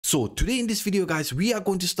So today in this video guys, we are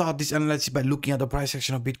going to start this analysis by looking at the price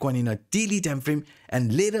action of Bitcoin in a daily time frame,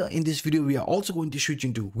 and later in this video we are also going to switch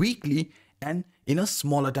into weekly and in a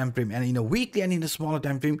smaller time frame. And in a weekly and in a smaller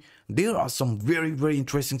time frame, there are some very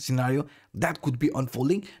interesting scenario that could be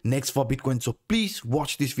unfolding next for Bitcoin. So please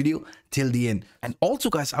watch this video till the end. And also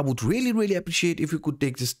guys, I would really appreciate if you could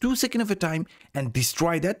take just 2 seconds of your time and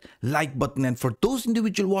destroy that like button. And for those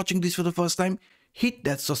individuals watching this for the first time, hit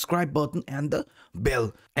that subscribe button and the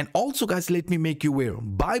bell. And also guys, let me make you aware,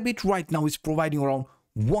 BYBIT right now is providing around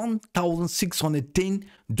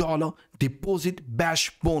 $1,610 deposit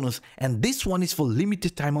bash bonus, and this one is for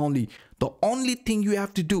limited time only. The only thing you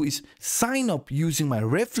have to do is sign up using my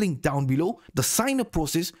ref link down below. The sign up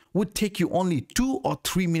process would take you only 2 or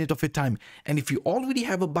 3 minutes of your time, and if you already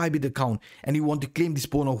have a BYBIT account and you want to claim this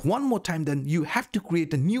bonus one more time, then you have to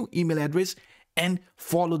create a new email address and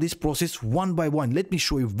follow this process one by one. Let me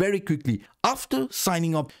show you very quickly. After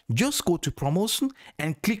signing up, just go to promotion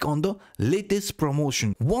and click on the latest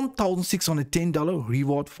promotion. $1,610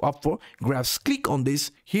 reward up for grabs. Click on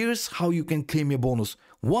this. Here's how you can claim your bonus.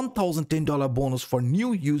 $1,010 bonus for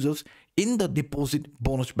new users in the deposit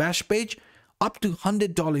bonus bash page. Up to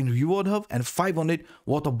 $100 in reward hub and $500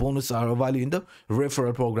 worth of bonus are available in the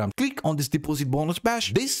referral program. Click on this deposit bonus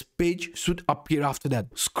bash. This page should appear after that.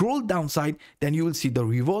 Scroll downside, then you will see the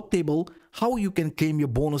reward table, how you can claim your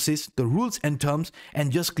bonuses, the rules and terms,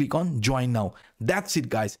 and just click on join now. That's it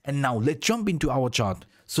guys. And now let's jump into our chart.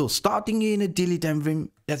 So starting in a daily time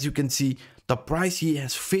frame, as you can see, the price here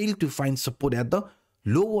has failed to find support at the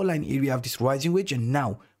lower line area of this rising wedge, and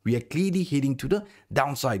now we are clearly heading to the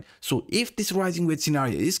downside. So if this rising wedge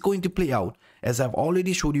scenario is going to play out, as I've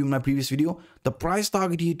already showed you in my previous video, the price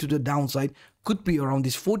target here to the downside could be around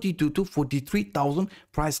this 42 to 43,000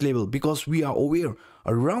 price level, because we are aware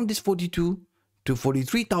around this 42 to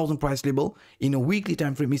 43,000 price level in a weekly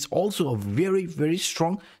time frame is also a very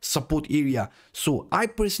strong support area. So I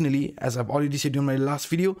personally, as I've already said in my last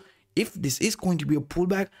video, if this is going to be a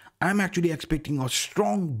pullback, I'm actually expecting a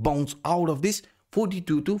strong bounce out of this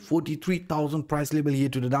 42 to 43,000 price level here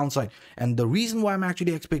to the downside. And the reason why I'm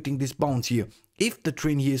actually expecting this bounce here, if the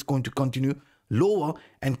trend here is going to continue lower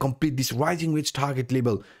and complete this rising wedge target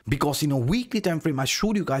level, because in a weekly time frame I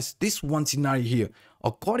showed you guys this one scenario here.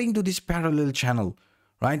 According to this parallel channel,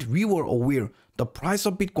 right, we were aware the price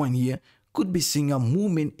of Bitcoin here could be seeing a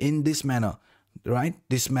movement in this manner, right,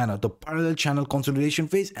 this manner, the parallel channel consolidation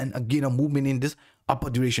phase, and again a movement in this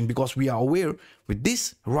upper duration, because we are aware with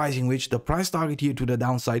this rising wedge, the price target here to the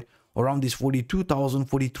downside around this 42,000,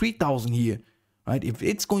 43,000 here, right, if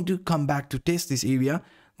it's going to come back to test this area,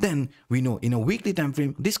 then we know in a weekly time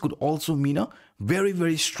frame this could also mean a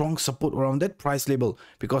very strong support around that price level,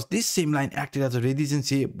 because this same line acted as a resistance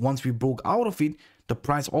here. Once we broke out of it, the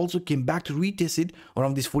price also came back to retest it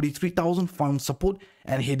around this 43,000, found support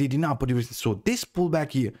and headed in upper direction. So this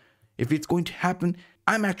pullback here, if it's going to happen,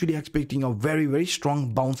 I'm actually expecting a very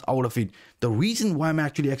strong bounce out of it. The reason why I'm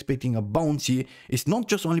actually expecting a bounce here is not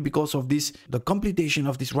just only because of this, the completion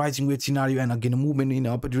of this rising wedge scenario and again a movement in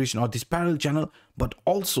the upper direction or this parallel channel, but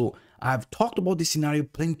also I've talked about this scenario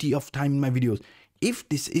plenty of time in my videos. If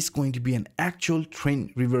this is going to be an actual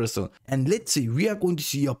trend reversal, and let's say we are going to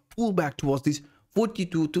see a pullback towards this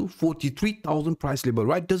 42 to 43,000 price level,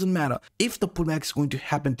 right? Doesn't matter if the pullback is going to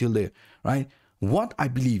happen till there, right? What I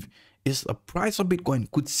believe is the price of Bitcoin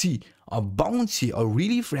could see a bounce here, a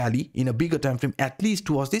relief rally in a bigger time frame, at least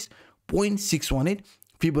towards this 0.618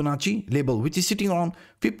 Fibonacci level, which is sitting around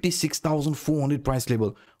 56,400 price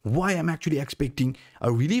level. Why I'm actually expecting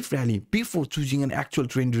a relief rally before choosing an actual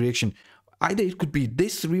trend direction. Either it could be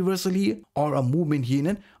this reversal here or a movement here in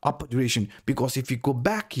an upper direction, because if you go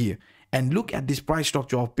back here and look at this price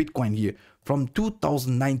structure of Bitcoin here from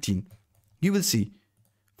 2019, you will see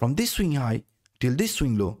from this swing high till this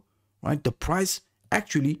swing low, right, the price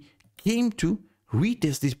actually came to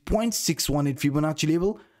retest this 0.618 Fibonacci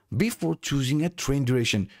level before choosing a trend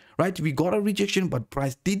duration, right? We got a rejection, but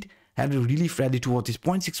price did have a relief rally towards this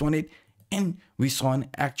 0.618, and we saw an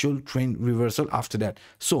actual trend reversal after that.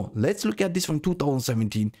 So let's look at this from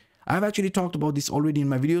 2017. I've actually talked about this already in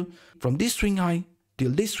my video. From this swing high till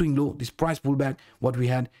this swing low, this price pullback, what we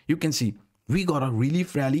had, you can see we got a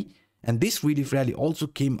relief rally, and this relief rally also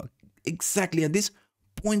came exactly at this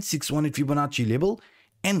 0.618 Fibonacci level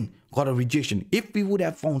and got a rejection. If we would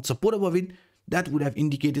have found support above it, that would have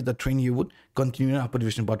indicated the trend here would continue in upper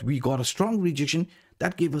direction, but we got a strong rejection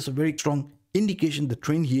that gave us a very strong indication the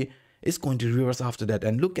trend here is going to reverse after that.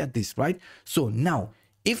 And look at this, right? So now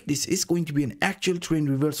if this is going to be an actual trend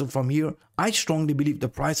reversal from here, I strongly believe the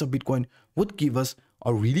price of Bitcoin would give us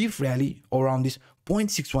a relief rally around this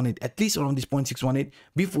 0.618, at least around this 0.618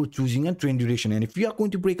 before choosing a trend duration. And if we are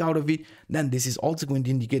going to break out of it, then this is also going to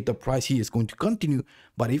indicate the price here is going to continue.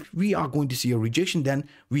 But if we are going to see a rejection, then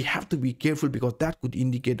we have to be careful because that could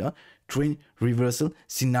indicate a trend reversal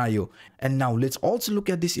scenario. And now let's also look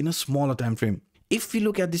at this in a smaller time frame. If we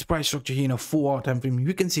look at this price structure here in a 4-hour time frame,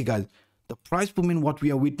 you can see, guys, the price movement what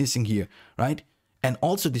we are witnessing here, right? And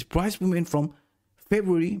also this price movement from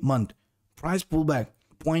February month, price pullback,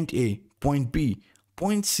 point A, point B,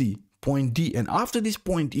 point C, point D, and after this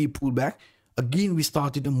point E pullback, again we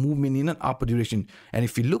started a movement in an upper direction. And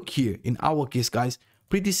if we look here in our case, guys,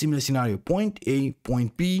 pretty similar scenario: point A,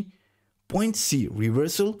 point B, point C,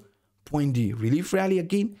 reversal, point D, relief rally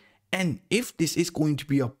again. And if this is going to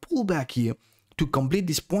be a pullback here to complete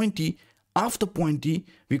this point E, after point E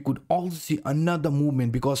we could also see another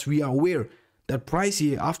movement, because we are aware that price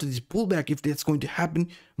here after this pullback, if that's going to happen,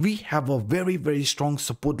 we have a very strong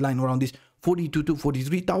support line around this 42 to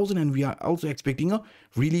 43,000, and we are also expecting a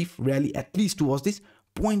relief rally at least towards this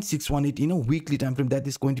 0.618 in a weekly time frame. That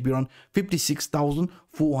is going to be around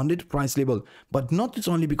 56,400 price level. But not just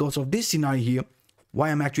only because of this scenario here why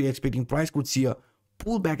I'm actually expecting price could see a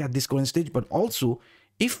pullback at this current stage, but also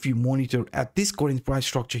if you monitor at this current price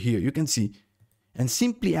structure here, you can see, and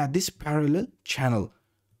simply at this parallel channel,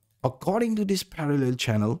 according to this parallel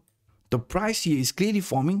channel, the price here is clearly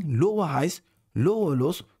forming lower highs, lower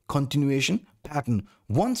lows, continuation pattern.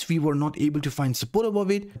 Once we were not able to find support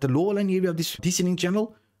above it, at the lower line area of this descending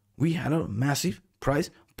channel, we had a massive price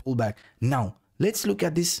pullback. Now, let's look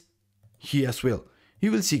at this here as well.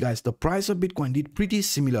 You will see, guys, the price of Bitcoin did pretty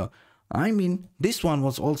similar. I mean, this one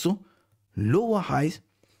was also lower highs,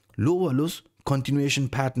 lower lows, continuation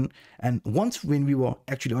pattern. And once when we were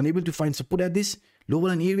actually unable to find support at this lower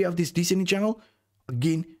line area of this descending channel,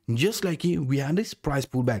 again, just like here, we had this price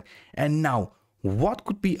pullback. And now, what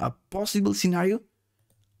could be a possible scenario?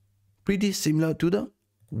 Pretty similar to the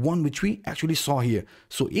one which we actually saw here.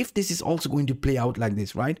 So if this is also going to play out like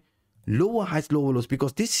this, right? Lower highs, lower lows,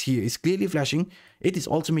 because this here is clearly flashing. It is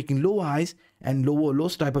also making lower highs and lower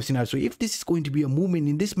lows type of scenario. So if this is going to be a movement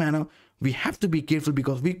in this manner, we have to be careful,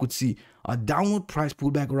 because we could see a downward price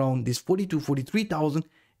pullback around this 42, 43,000.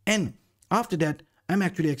 And after that, I'm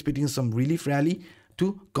actually expecting some relief rally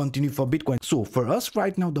to continue for Bitcoin. So for us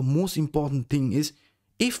right now, the most important thing is,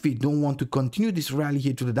 if we don't want to continue this rally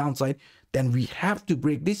here to the downside, then we have to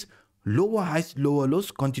break this lower highs, lower lows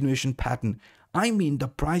continuation pattern. I mean, the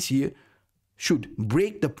price here should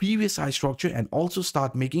break the previous high structure and also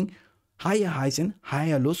start making higher highs and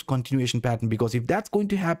higher lows continuation pattern, because if that's going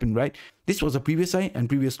to happen, right, this was a previous high and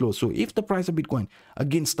previous low. So if the price of Bitcoin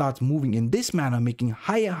again starts moving in this manner, making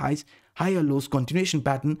higher highs, higher lows continuation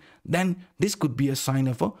pattern, then this could be a sign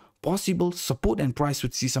of a possible support, and price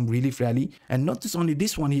would see some relief rally. And not just only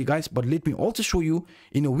this one here, guys, but let me also show you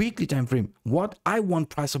in a weekly time frame. What I want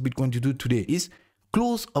price of Bitcoin to do today is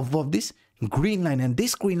close above this green line, and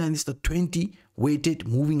this green line is the 20 weighted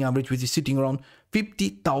moving average, which is sitting around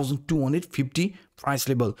 50,250 price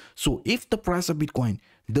level. So if the price of Bitcoin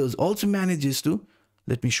does also manages to,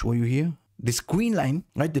 let me show you here, this green line,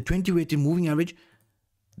 right, the 20 weighted moving average,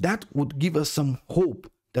 that would give us some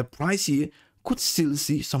hope that price here could still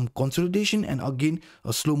see some consolidation and again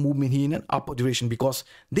a slow movement here in an upward direction, because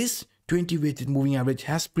this 20 weighted moving average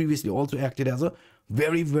has previously also acted as a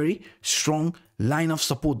very strong line of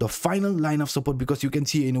support, the final line of support, because you can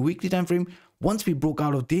see in a weekly time frame, once we broke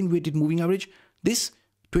out of 10 weighted moving average, this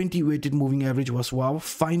 20 weighted moving average was our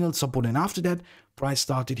final support, and after that price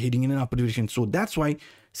started heading in an upward direction. So that's why,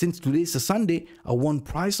 since today is a Sunday, I want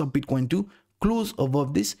price of Bitcoin to close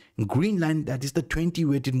above this green line, that is the 20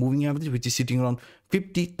 weighted moving average, which is sitting around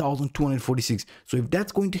 50,246. So if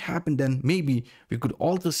that's going to happen, then maybe we could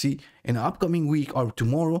also see in the upcoming week or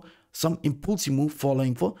tomorrow some impulsive move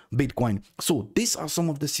following for Bitcoin. So these are some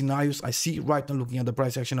of the scenarios I see right now looking at the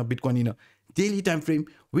price action of Bitcoin in a daily time frame,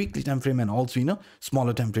 weekly time frame, and also in a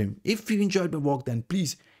smaller time frame. If you enjoyed my work, then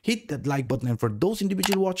please hit that like button, and for those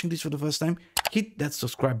individuals watching this for the first time, hit that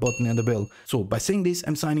subscribe button and the bell. So by saying this,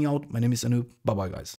 I'm signing out. My name is Anup. Bye bye, guys.